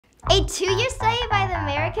A 2-year study by the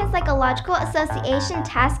American Psychological Association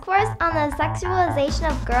Task Force on the Sexualization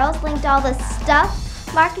of Girls linked all the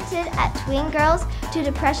stuff marketed at tween girls to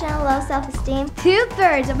depression and low self-esteem.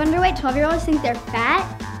 2/3 of underweight 12-year-olds think they're fat.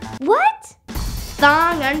 What?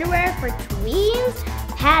 Thong underwear for tweens?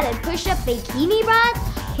 Padded push-up bikini bras?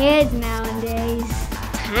 Kids nowadays.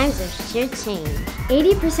 Times have sure changed.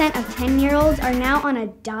 80% of 10-year-olds are now on a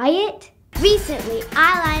diet? Recently,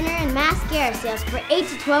 eyeliner and mascara sales for 8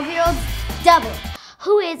 to 12-year-olds doubled.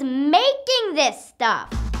 Who is making this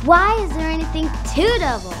stuff? Why is there anything to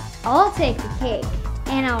double? I'll take the cake,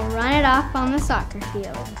 and I'll run it off on the soccer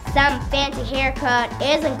field. Some fancy haircut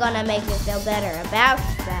isn't gonna make you feel better about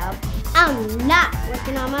yourself. I'm not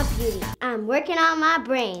working on my beauty. I'm working on my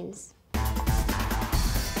brains.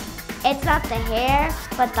 It's not the hair,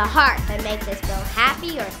 but the heart that makes us feel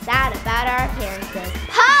happy or sad about our appearances.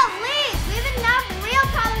 Police! We have enough real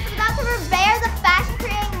problems without the purveyors of fashion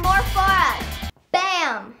creating more for us.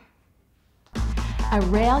 Bam!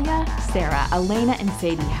 Aurelia, Sarah, Elena, and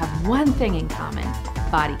Sadie have one thing in common: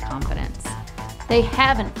 body confidence. They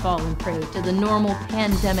haven't fallen prey to the normal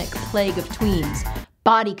pandemic plague of tweens,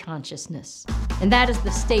 body consciousness. And that is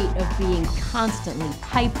the state of being constantly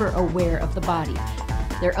hyper-aware of the body,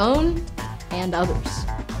 their own and others.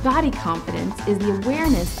 Body confidence is the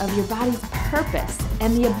awareness of your body's purpose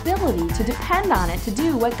and the ability to depend on it to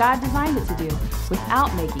do what God designed it to do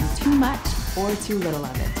without making too much or too little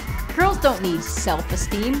of it. Girls don't need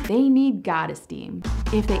self-esteem, they need God-esteem.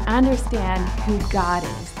 If they understand who God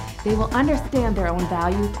is, they will understand their own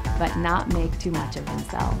value but not make too much of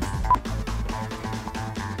themselves.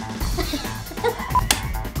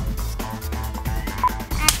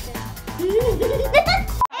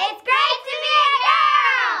 It's great to be a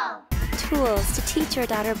girl! Tools to teach your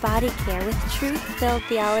daughter body care with truth-filled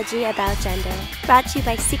theology about gender. Brought to you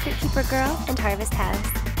by Secret Keeper Girl and Harvest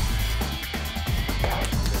House.